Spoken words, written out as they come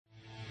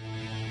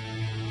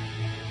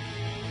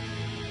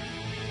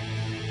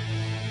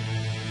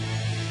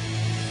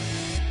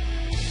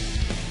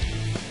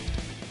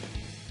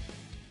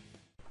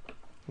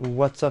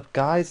What's up,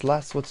 guys?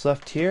 Last What's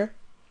Left here.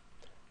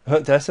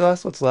 Did I say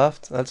Last What's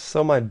Left? That's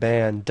so my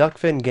band.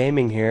 Duckfin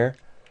Gaming here.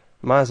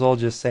 Might as well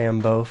just say them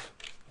both.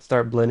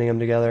 Start blending them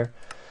together.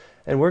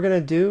 And we're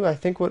gonna do, I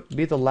think, what would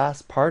be the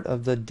last part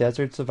of the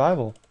desert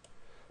survival.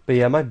 But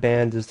yeah, my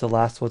band is the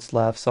Last What's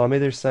Left, so I'm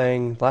either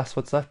saying Last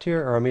What's Left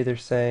here, or I'm either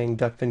saying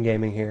Duckfin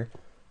Gaming here.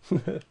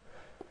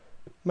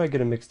 Might get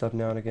them mixed up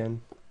now and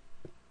again.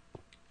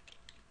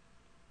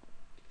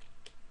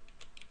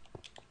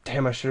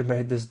 Damn, I should have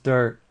made this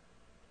dirt.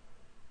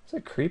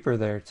 There's a creeper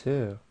there,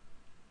 too.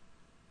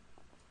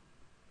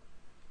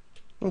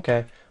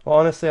 Okay. Well,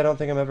 honestly, I don't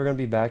think I'm ever going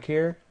to be back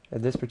here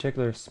at this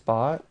particular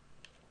spot.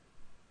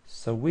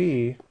 So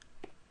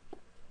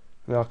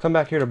I'll come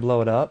back here to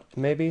blow it up,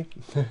 maybe.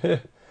 But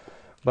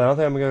I don't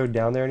think I'm going to go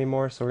down there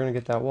anymore, so we're going to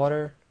get that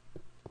water.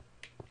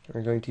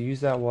 We're going to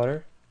use that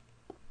water.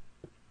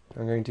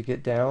 I'm going to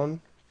get down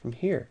from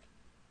here.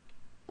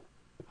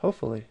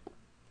 Hopefully.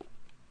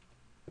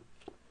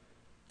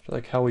 I feel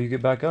like, how will you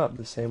get back up?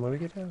 The same way we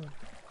get down.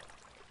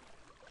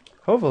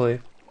 Hopefully.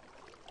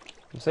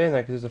 I'm saying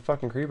that because there's a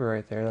fucking creeper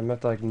right there and I'm going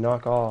to have to, like,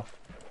 knock off.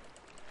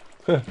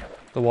 The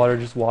water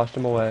just washed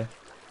him away.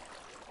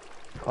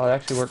 Oh, it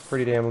actually worked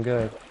pretty damn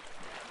good.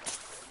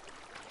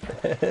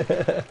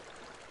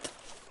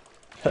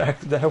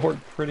 That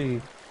worked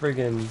pretty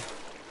friggin'...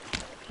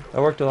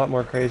 That worked a lot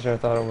more crazy than I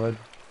thought it would.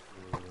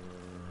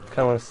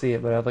 Kinda want to see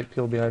it, but I have, like,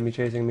 people behind me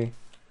chasing me.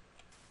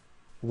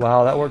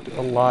 Wow, that worked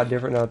a lot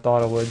different than I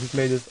thought it would. Just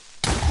made this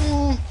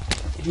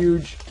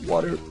huge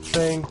water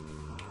thing.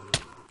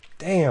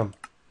 Damn.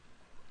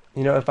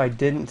 You know, if I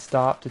didn't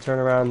stop to turn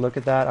around and look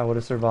at that, I would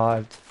have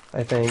survived,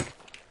 I think.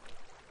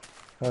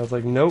 I was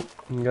like, nope,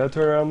 you gotta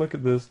turn around and look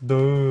at this.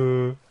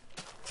 Duh.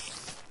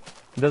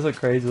 It does look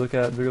crazy. Look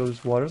at it.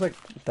 There's water. There's like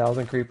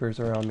 1,000 creepers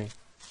around me.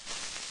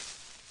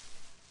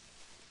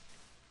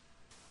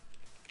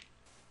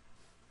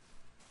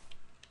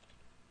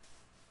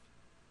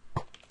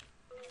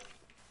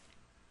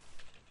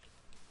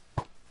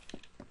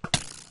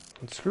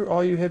 And screw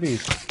all you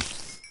hippies.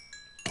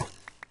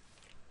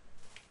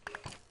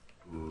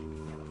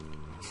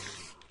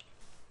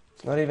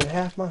 It's not even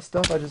half my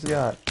stuff I just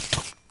got.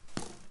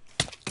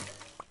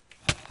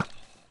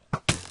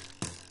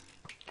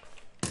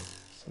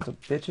 Sons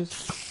of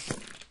bitches.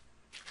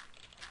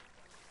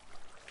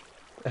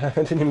 I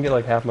didn't even get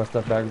like half my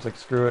stuff back. I'm just like,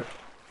 screw it.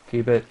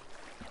 Keep it.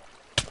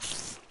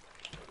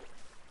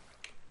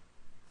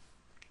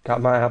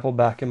 Got my apple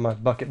back and my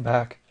bucket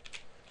back.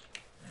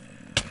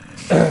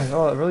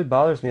 Oh, it really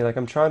bothers me. Like,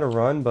 I'm trying to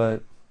run,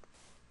 but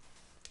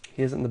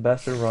he isn't the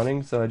best at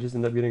running, so I just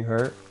end up getting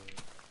hurt.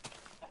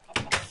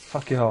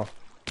 Fuck y'all.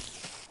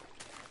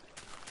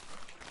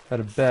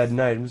 Had a bad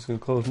night. I'm just gonna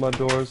close my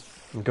doors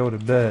and go to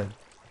bed.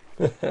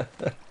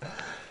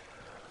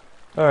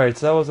 Alright,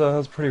 so that was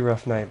a pretty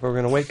rough night. But we're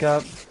gonna wake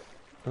up.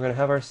 We're gonna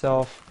have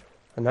ourselves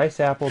a nice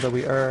apple that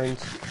we earned.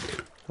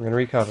 We're gonna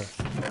recover.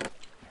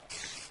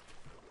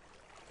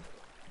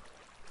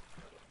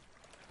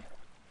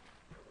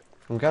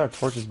 We got our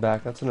torches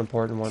back. That's an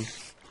important one.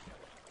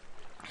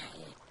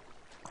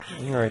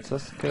 Alright, so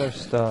let's get our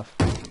stuff.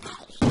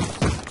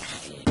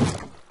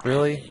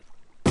 Really?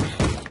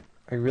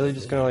 Are you really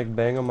just gonna like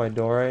bang on my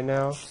door right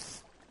now?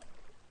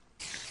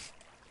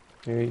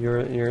 You're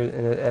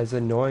as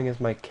annoying as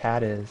my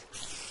cat is.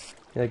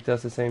 He like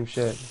does the same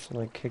shit. Just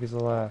like kick his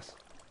little ass.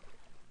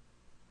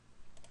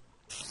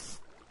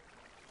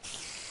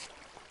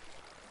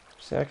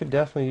 See, I could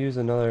definitely use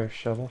another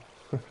shovel.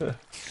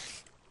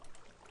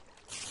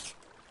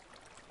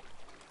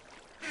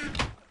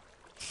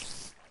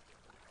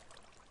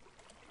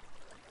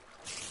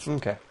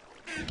 Okay.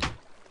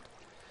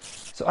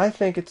 So I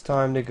think it's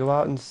time to go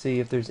out and see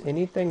if there's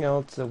anything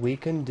else that we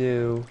can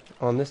do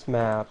on this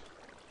map.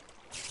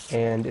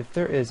 And if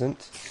there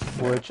isn't,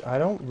 which I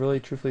don't really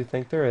truthfully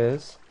think there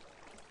is,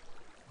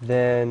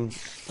 then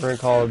we're going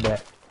to call it a day.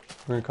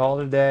 We're going to call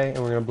it a day and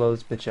we're going to blow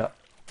this bitch up.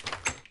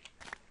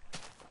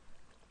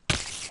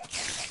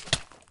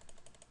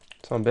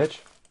 Come on, bitch.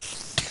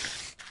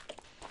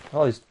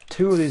 Oh, there's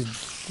two of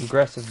these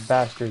aggressive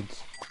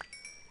bastards.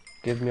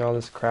 Give me all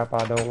this crap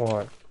I don't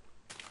want.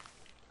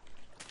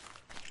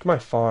 Look at my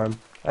farm.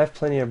 I have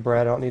plenty of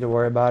bread. I don't need to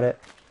worry about it.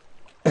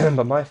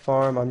 But my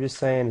farm, I'm just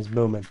saying, is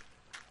booming.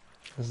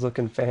 It's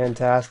looking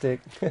fantastic.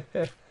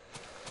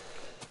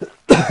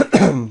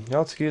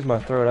 Y'all excuse my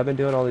throat. I've been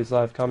doing all these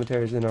live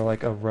commentaries in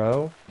like a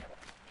row.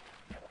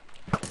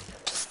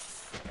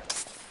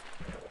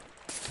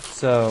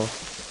 So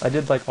I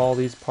did like all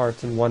these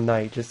parts in one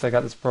night. Just I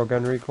got this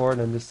program to record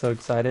and I'm just so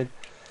excited.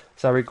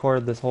 So I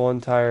recorded this whole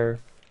entire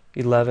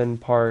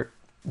 11-part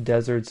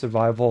desert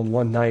survival in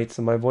one night, so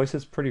my voice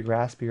is pretty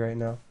raspy right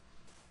now.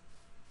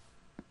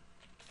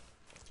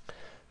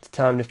 It's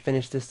time to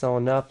finish this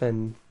on up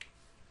and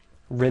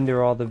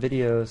render all the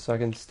videos so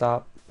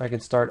I can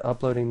start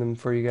uploading them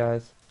for you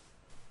guys.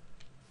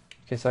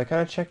 Okay, so I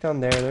kind of checked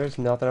down there. There's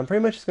nothing. I'm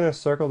pretty much just going to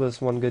circle this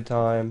one good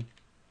time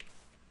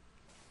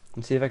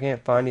and see if I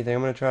can't find anything.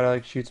 I'm going to try to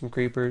like shoot some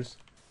creepers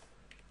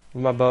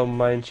with my bow,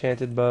 my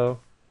enchanted bow.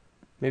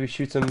 Maybe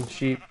shoot some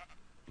sheep.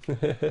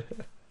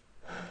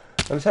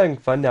 I'm just having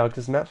fun now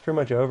because this map's pretty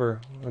much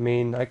over. I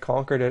mean, I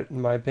conquered it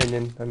in my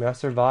opinion. I mean, I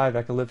survived.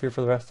 I could live here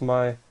for the rest of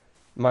my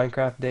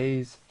Minecraft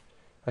days.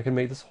 I could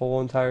make this whole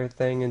entire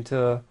thing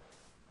into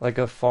like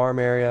a farm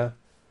area.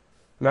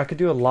 I mean, I could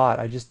do a lot.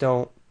 I just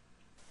don't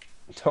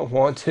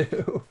want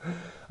to.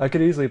 I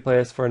could easily play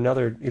this for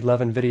another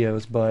 11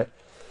 videos, but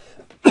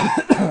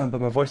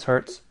but my voice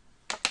hurts.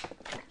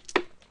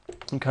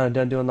 I'm kind of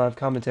done doing live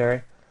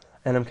commentary,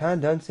 and I'm kind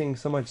of done seeing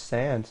so much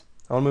sand.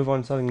 I want to move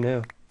on to something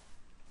new.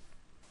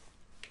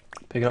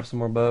 Picking up some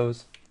more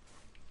bows.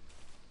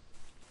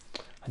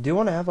 I do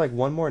want to have like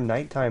one more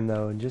nighttime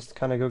though, and just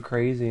kind of go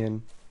crazy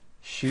and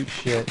shoot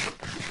shit.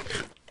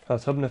 I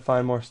was hoping to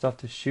find more stuff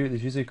to shoot.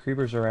 There's usually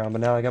creepers around,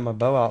 but now I got my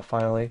bow out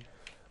finally.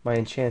 My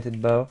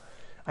enchanted bow.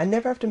 I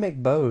never have to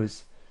make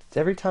bows. It's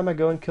every time I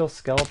go and kill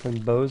skeletons,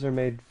 bows are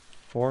made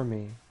for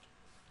me.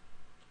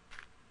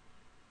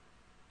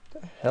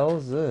 What the hell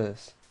is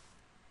this?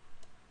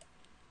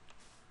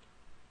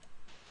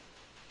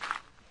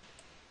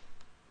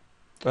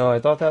 Oh, I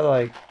thought that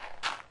like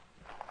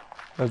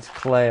that's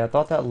clay. I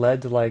thought that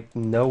led to like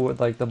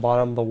like the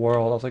bottom of the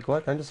world. I was like,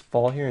 what? Can I just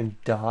fall here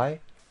and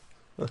die?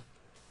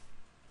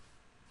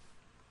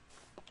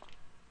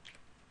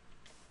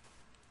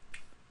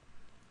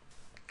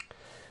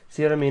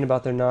 See what I mean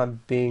about there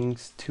not being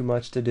too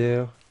much to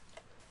do?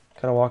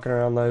 Kind of walking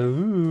around like,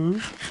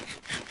 ooh,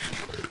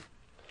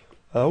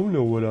 I don't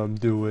know what I'm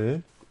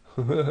doing.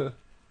 I don't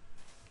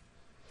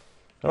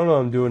know what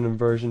I'm doing in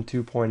version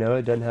 2.0.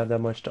 It doesn't have that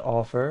much to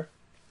offer.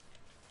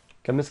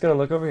 I'm just gonna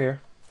look over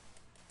here.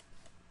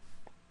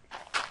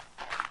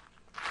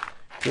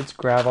 It's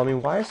gravel. I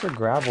mean, why is there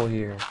gravel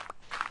here?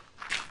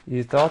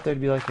 You thought there'd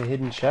be like a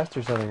hidden chest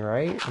or something,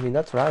 right? I mean,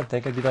 that's what I'd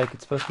think. I'd be like,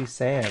 it's supposed to be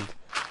sand.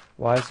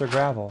 Why is there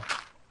gravel?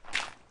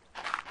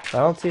 I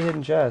don't see a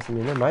hidden chest. I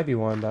mean, there might be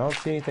one, but I don't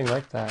see anything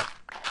like that.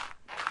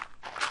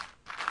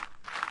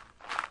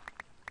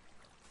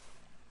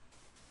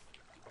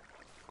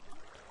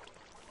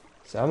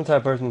 So I'm the type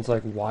of person that's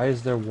like, why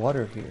is there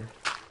water here?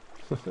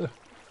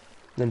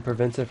 Then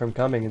prevents it from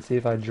coming and see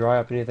if I dry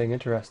up anything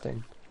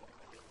interesting.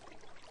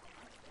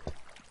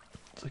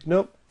 It's like,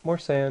 nope, more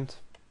sand.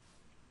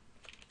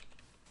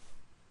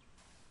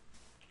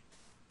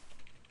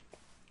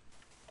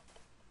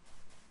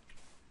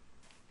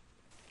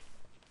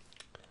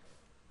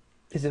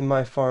 Isn't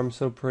my farm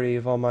so pretty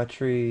of all my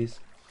trees?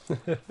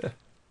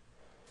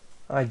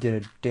 I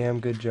did a damn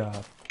good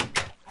job.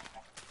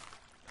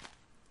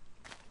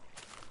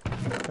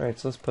 Alright,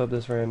 so let's put up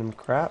this random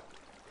crap.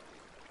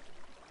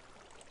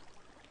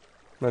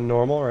 Not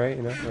normal, right?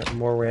 You know,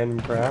 more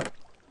random crap.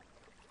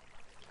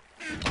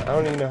 I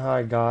don't even know how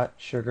I got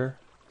sugar.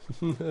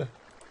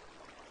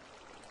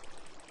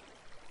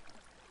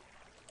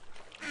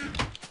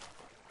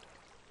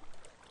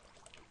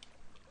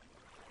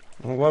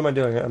 What am I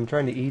doing? I'm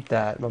trying to eat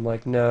that, and I'm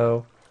like,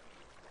 no,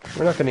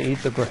 we're not going to eat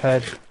the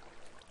bread.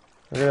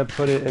 We're going to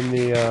put it in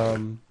the,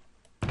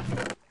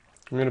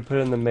 we're going to put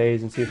it in the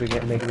maze and see if we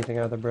can't make anything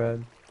out of the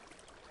bread.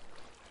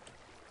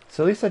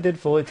 So at least I did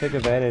fully take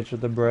advantage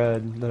of the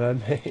bread that I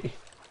made.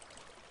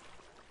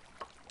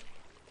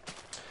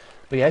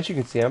 But yeah, as you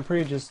can see, I'm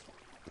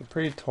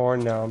pretty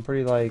torn now. I'm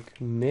pretty like,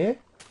 meh?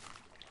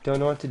 Don't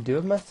know what to do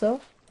with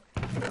myself?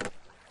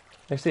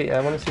 Actually, I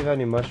want to see if I have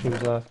any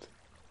mushrooms left.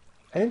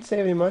 I didn't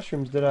save any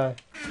mushrooms, did I?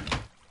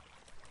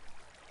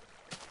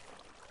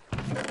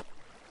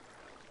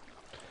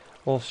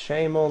 Well,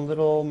 shame on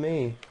little old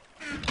me.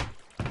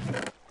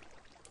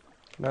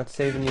 Not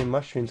saving any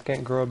mushrooms.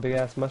 Can't grow a big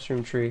ass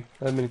mushroom tree.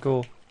 That'd been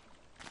cool.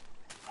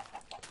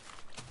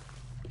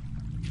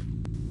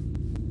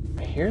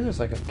 I hear there's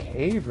like a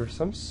cave or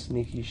some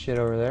sneaky shit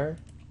over there.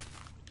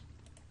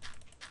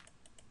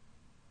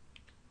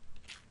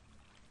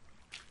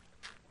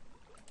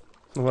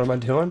 What am I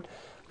doing?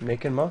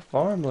 Making my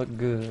farm look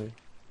good.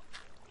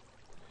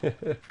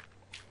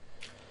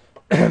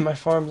 My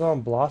farm's all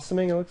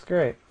blossoming. It looks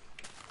great.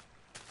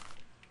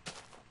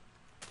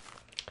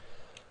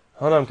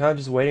 Hold on, I'm kind of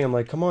just waiting. I'm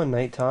like, come on,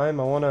 nighttime.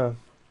 I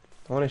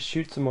wanna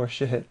shoot some more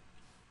shit.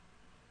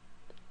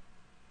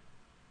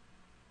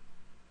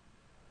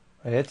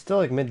 Okay, it's still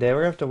like midday.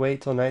 We're gonna have to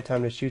wait till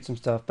nighttime to shoot some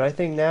stuff. But I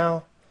think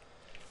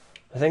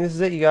this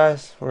is it, you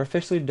guys. We're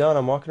officially done.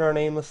 I'm walking around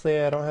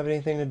aimlessly. I don't have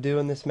anything to do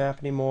in this map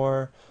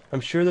anymore. I'm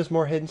sure there's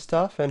more hidden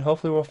stuff, and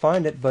hopefully we'll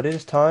find it. But it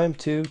is time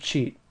to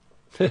cheat.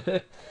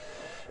 It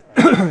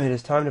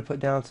is time to put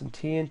down some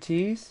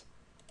TNTs,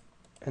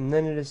 and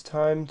then it is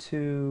time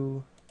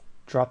to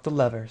drop the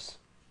levers.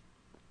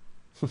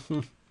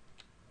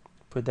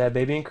 Put that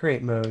baby in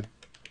create mode.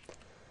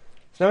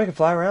 So now we can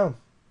fly around.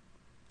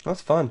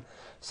 That's fun.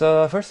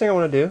 So first thing I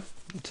want to do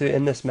to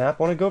end this map,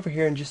 I want to go over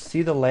here and just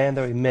see the land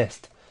that we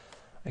missed.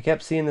 I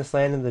kept seeing this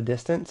land in the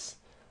distance.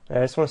 I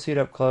just want to see it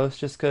up close,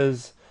 just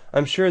because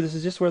I'm sure this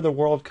is just where the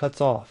world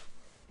cuts off.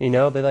 You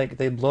know,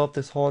 they blow up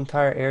this whole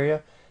entire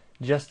area,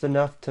 just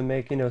enough to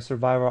make, you know,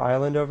 Survival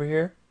Island over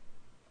here,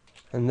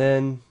 and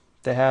then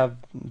they have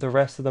the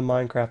rest of the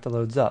Minecraft that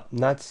loads up. And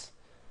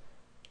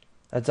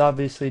That's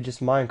obviously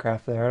just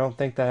Minecraft there. I don't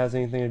think that has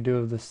anything to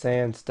do with the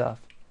sand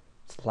stuff.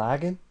 It's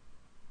lagging?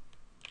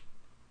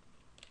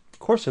 Of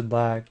course it'd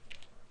lag.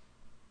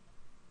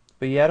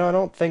 But yeah, I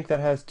don't think that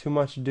has too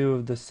much to do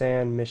with the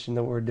sand mission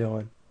that we're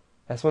doing.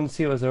 I just wanted to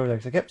see what was over there,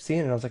 because I kept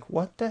seeing it and I was like,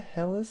 what the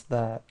hell is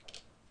that?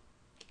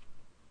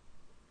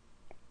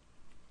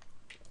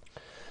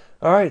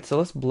 Alright, so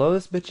let's blow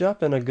this bitch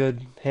up in a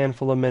good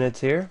handful of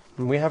minutes here,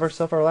 and we have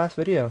ourselves our last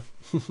video.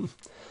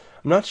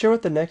 I'm not sure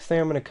what the next thing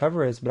I'm going to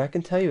cover is, but I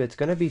can tell you it's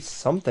going to be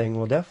something.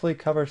 We'll definitely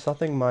cover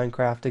something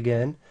Minecraft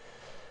again,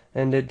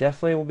 and it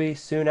definitely will be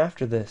soon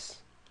after this.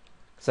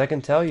 Because I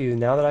can tell you,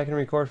 now that I can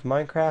record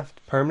Minecraft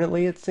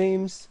permanently, it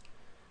seems,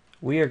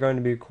 we are going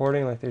to be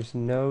recording like there's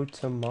no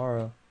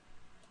tomorrow.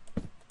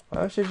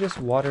 Why should just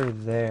water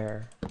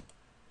there?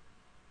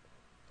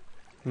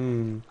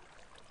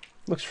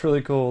 Looks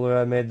really cool the way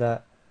I made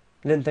that.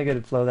 I didn't think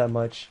it'd flow that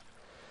much.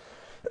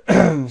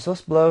 So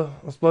let's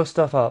blow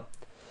stuff up.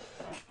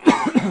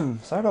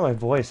 Sorry about my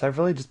voice. I've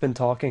really just been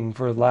talking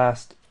for the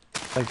last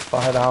like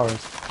 5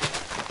 hours.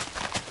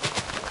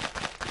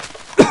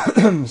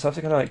 So I have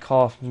to kind of like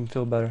cough and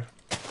feel better.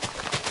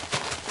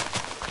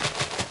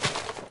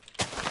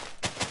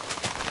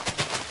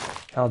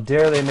 How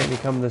dare they make me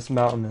come to this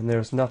mountain and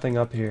there's nothing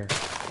up here.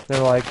 They're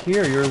like,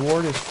 here, your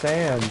reward is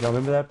sand. Y'all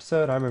remember that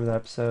episode? I remember that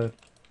episode.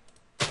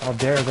 How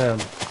dare them.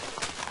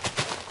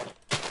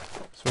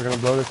 So we're going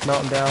to blow this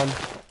mountain down,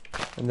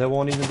 and there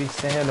won't even be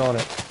sand on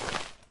it.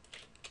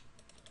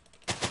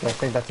 You guys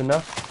think that's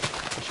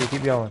enough? Or should we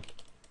keep going?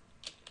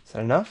 Is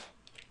that enough?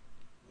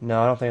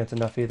 No, I don't think that's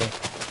enough either.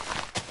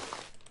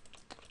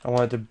 I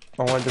wanted to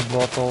blow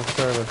up the whole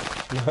server.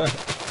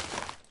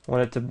 I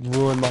wanted to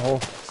ruin my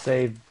whole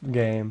save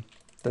game.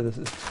 That this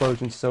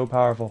explosion's so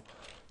powerful.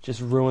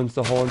 Just ruins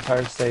the whole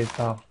entire save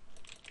file.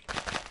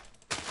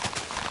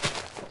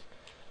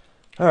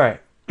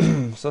 Alright,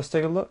 so let's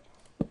take a look.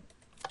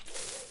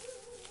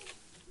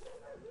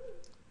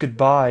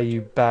 Goodbye,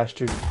 you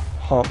bastard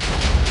hump.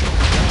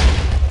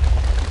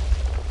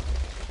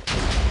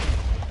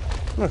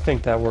 I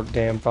think that worked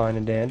damn fine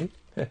and dandy.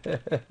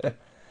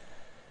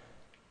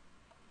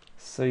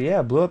 So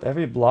yeah, blew up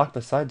every block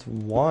besides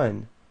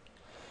one.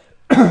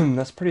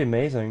 That's pretty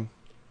amazing.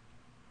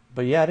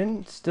 But yeah, I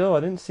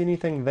didn't see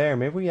anything there.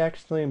 Maybe we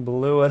actually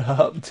blew it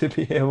up to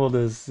be able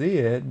to see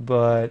it,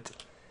 but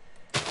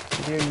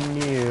if you're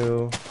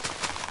new,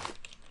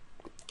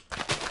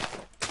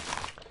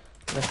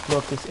 let's blow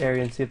up this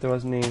area and see if there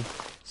was any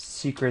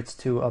secrets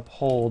to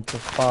uphold, to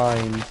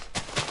find.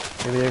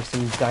 Maybe there's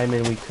some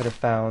diamond we could have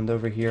found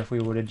over here if we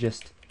would have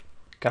just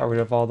got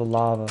rid of all the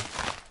lava.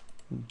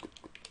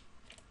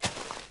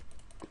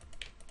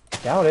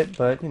 Doubt it,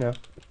 but you know,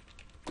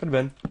 could have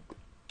been.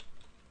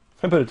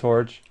 I put a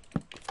torch.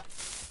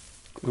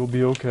 It'll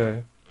be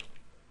okay.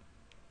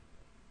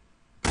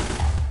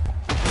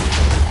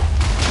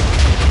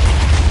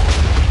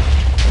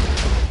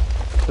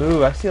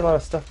 Ooh, I see a lot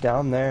of stuff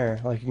down there.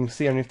 Like you can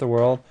see underneath the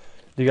world.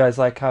 Do you guys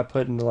like how I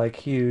put into like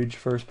huge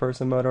first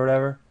person mode or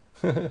whatever?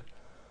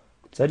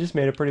 So I just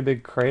made a pretty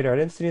big crater. I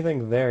didn't see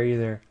anything there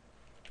either.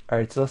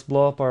 Alright, so let's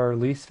blow up our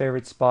least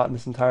favorite spot in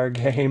this entire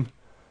game.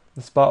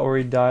 The spot where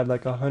we died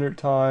like 100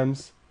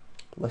 times.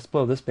 Let's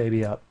blow this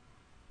baby up.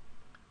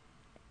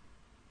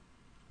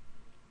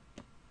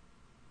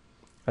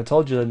 I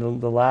told you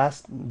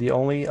that the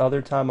only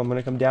other time I'm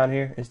gonna come down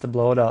here is to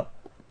blow it up.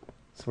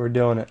 So we're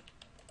doing it.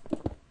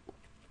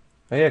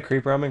 Oh yeah,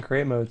 Creeper, I'm in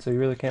create mode, so you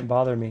really can't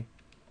bother me.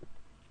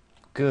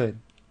 Good.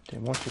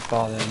 Didn't want you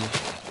bothering me.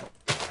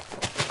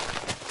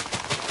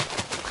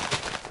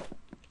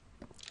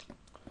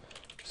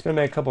 Just gonna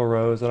make a couple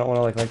rows. I don't want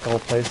to like the whole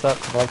place up.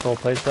 If I like the whole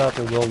place up,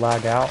 it will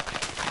lag out.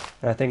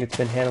 And I think it's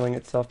been handling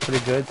itself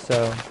pretty good,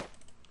 so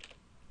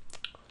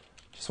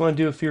just want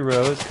to do a few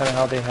rows, kind of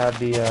how they had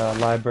the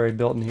library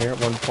built in here at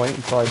one point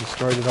until I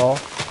destroyed it all.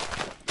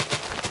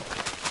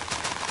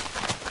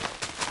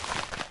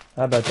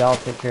 I bet that'll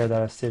take care of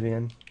that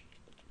obsidian.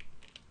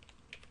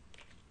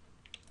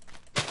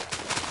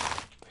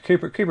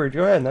 Creeper,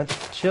 go ahead,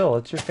 that's chill.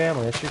 It's your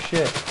family, it's your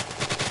shit.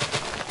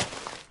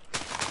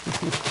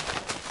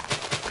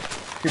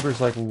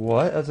 Creeper's like,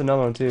 what? That's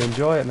another one too.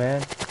 Enjoy it,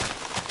 man.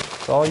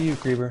 It's all you,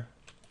 Creeper.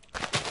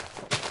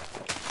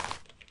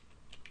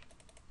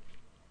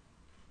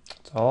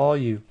 It's all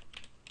you.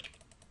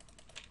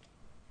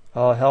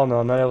 Oh hell no!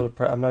 I'm not able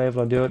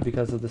to do it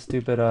because of the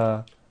stupid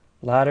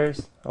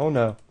ladders. Oh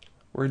no,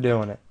 we're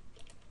doing it.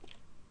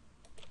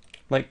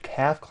 Like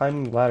half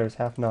climbing ladders,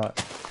 half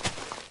not.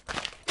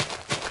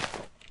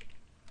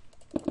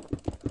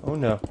 Oh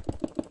no,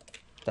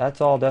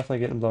 that's all definitely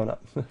getting blown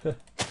up.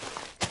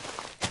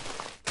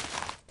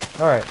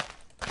 All right.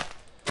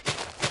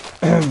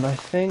 I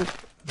think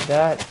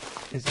that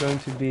is going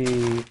to be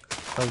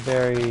a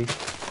very,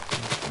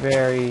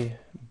 very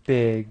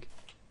big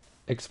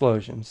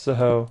explosion.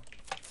 So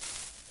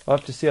I'll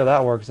have to see how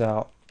that works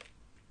out.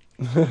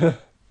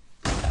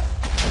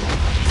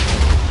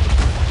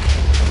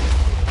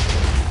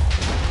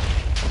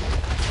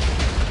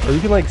 Oh, you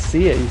can like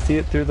see it. You see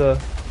it through the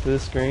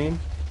screen.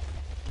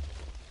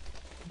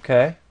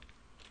 Okay.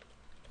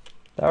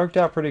 That worked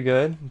out pretty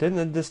good.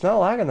 It's not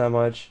lagging that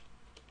much.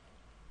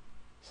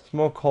 Some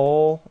more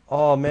coal.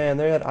 Oh man,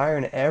 they had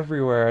iron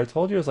everywhere. I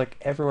told you it was like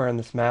everywhere on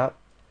this map.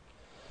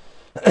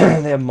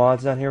 They have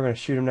mods down here. We're gonna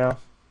shoot them now.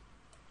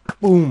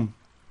 Boom!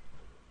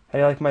 How do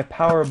you like my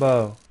power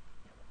bow?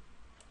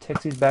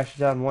 Takes these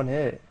bastards out in one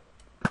hit.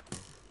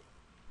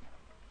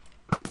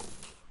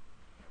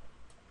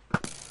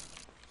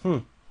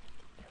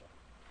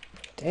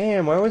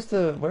 Damn, where was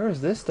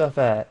this stuff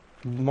at?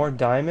 More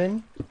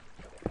diamond?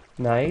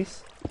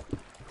 Nice.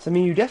 So I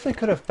mean you definitely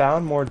could have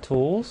found more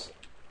tools.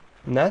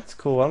 And that's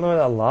cool. I don't know where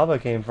that lava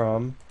came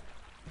from.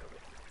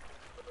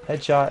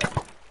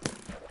 Headshot.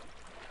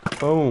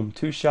 Boom.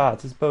 2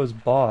 shots. This bow's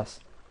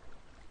boss.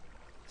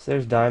 So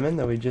there's diamond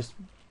that we just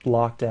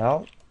blocked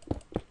out.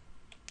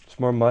 Some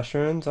more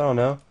mushrooms. I don't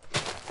know.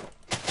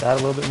 Add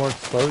a little bit more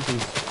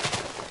explosions.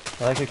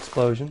 I like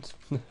explosions.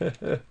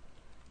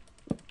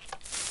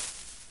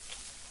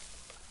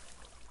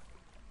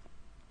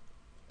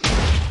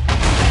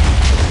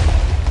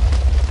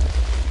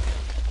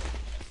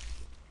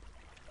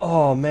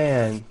 Oh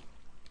man.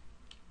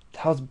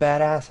 That was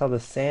badass how the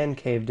sand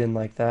caved in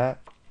like that.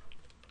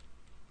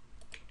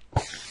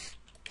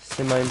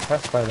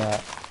 Semi-impressed by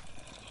that.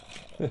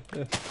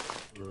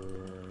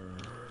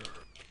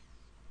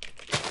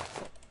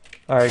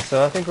 Alright,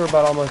 so I think we're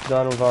about almost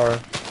done with our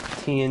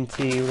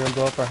TNT. We're gonna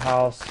blow up our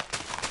house,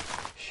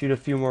 shoot a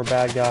few more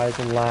bad guys,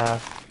 and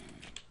laugh.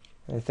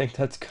 I think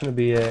that's gonna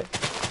be it.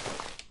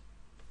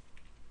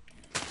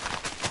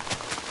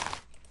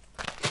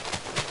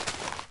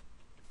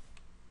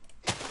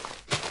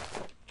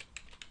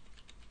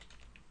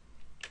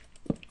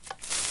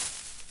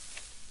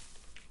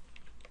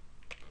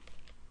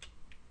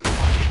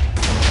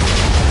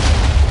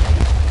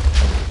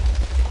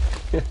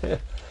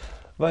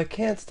 But I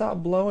can't stop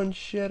blowing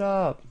shit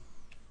up.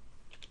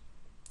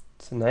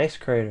 It's a nice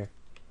crater.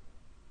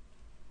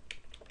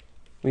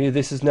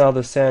 This is now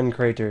the sand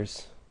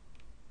craters.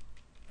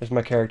 There's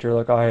my character.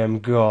 Look, I am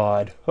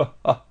God.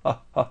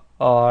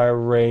 I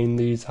reign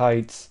these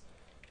heights.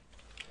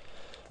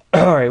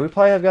 Alright, we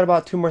probably have got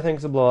about 2 more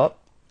things to blow up.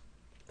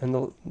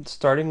 And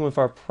starting with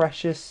our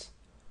precious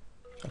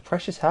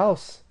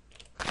house.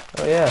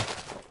 Oh yeah.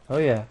 Oh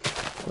yeah.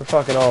 We're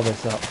fucking all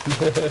this up.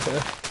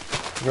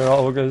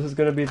 This is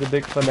gonna be the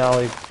big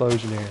finale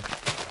explosion here.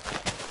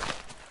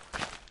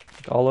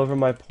 All over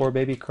my poor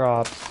baby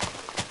crops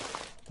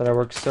that I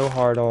worked so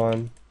hard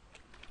on.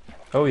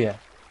 Oh yeah,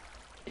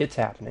 it's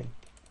happening.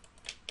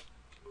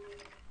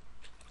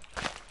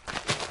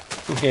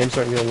 The game's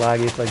starting to get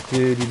laggy. It's like,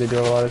 dude, you've been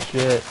doing a lot of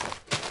shit.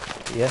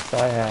 Yes,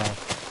 I have.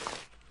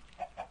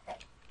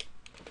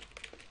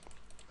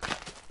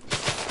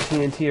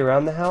 TNT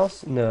around the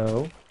house?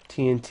 No.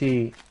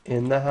 TNT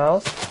in the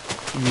house?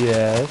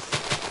 Yes.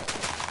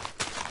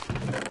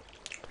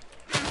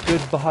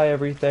 Goodbye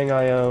everything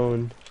I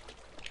own.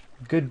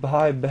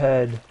 Goodbye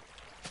bed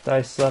that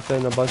I slept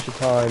in a bunch of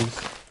times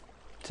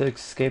to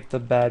escape the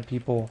bad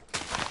people.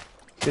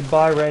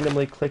 Goodbye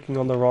randomly clicking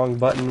on the wrong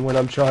button when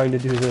I'm trying to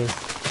do this.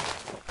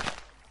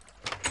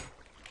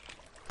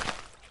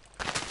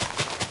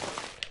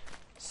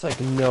 It's like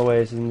no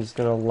way I'm just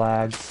gonna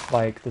lag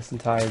spike this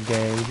entire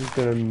game. I'm just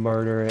gonna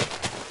murder it.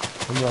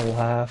 I'm gonna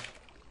laugh.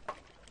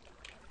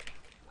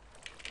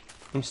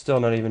 I'm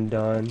still not even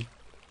done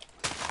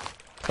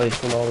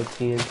placing all the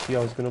TNT I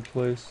was gonna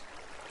place.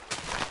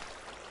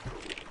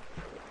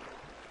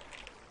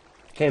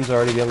 Game's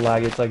already getting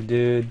laggy. It's like,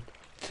 dude,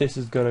 this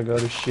is gonna go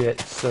to shit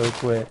so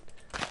quick.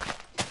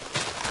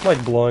 I'm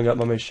like blowing up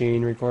my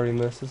machine recording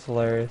this. It's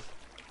hilarious.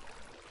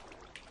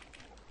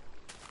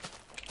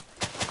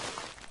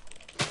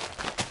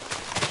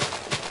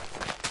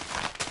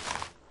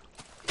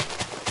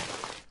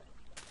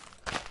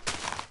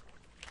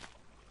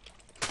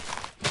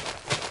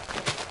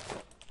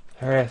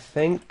 Alright, I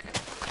think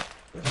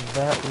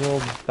that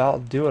will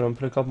about do it. I'm gonna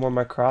put a couple more of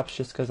my crops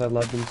just because I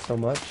love them so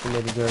much and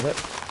they deserve it.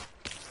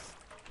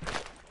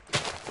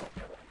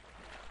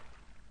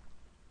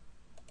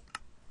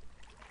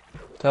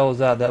 What the hell was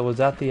that? That was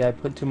that the I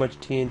put too much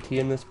TNT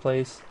in this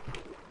place.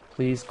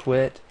 Please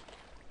quit.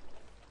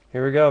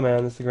 Here we go,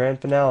 man. This is the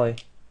grand finale.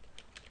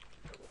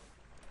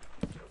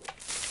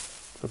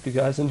 Hope you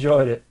guys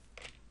enjoyed it.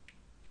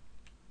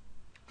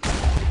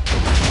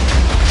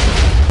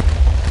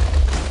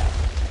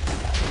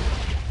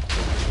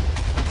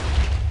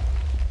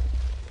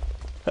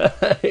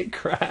 It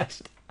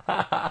crashed.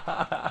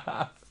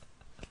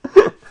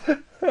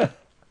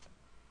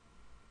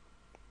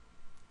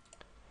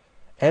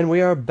 And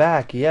we are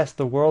back. Yes,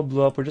 the world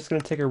blew up. We're just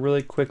going to take a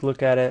really quick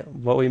look at it,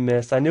 what we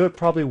missed. I knew it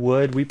probably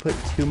would. We put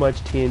too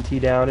much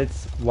TNT down.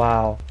 It's,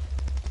 wow.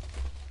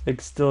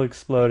 It's still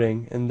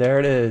exploding. And there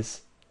it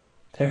is.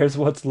 There's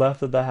what's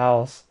left of the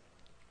house.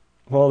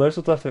 Well, there's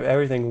what's left of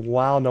everything.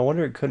 Wow, no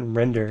wonder it couldn't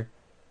render.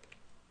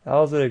 That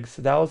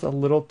was a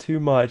little too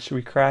much.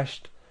 We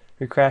crashed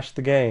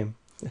the game.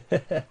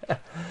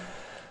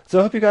 So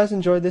I hope you guys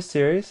enjoyed this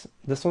series.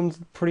 This one's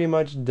pretty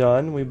much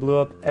done. We blew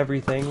up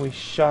everything. We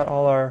shot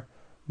all our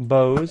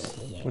bows,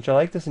 which I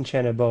like this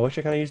enchanted bow. I wish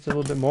I kind of used it a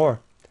little bit more.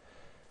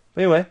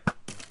 But anyway,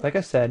 like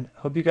I said,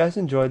 hope you guys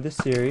enjoyed this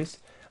series.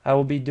 I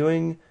will be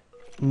doing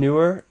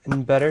newer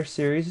and better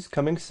series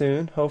coming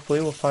soon.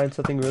 Hopefully we'll find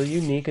something really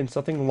unique and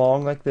something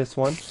long like this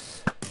one.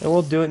 And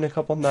we'll do it in a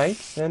couple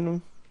nights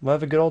and we'll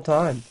have a good old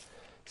time.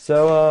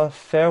 So,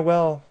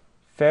 farewell,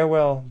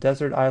 farewell,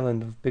 desert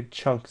island with big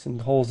chunks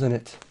and holes in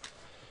it.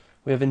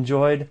 We have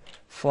enjoyed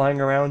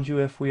flying around you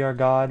if we are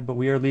God, but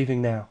we are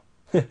leaving now.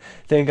 Thank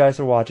you guys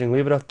for watching.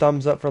 Leave it a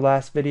thumbs up for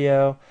last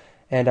video.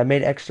 And I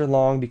made it extra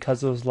long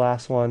because it was the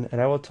last one.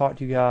 And I will talk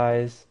to you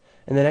guys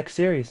in the next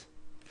series.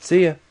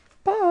 See ya.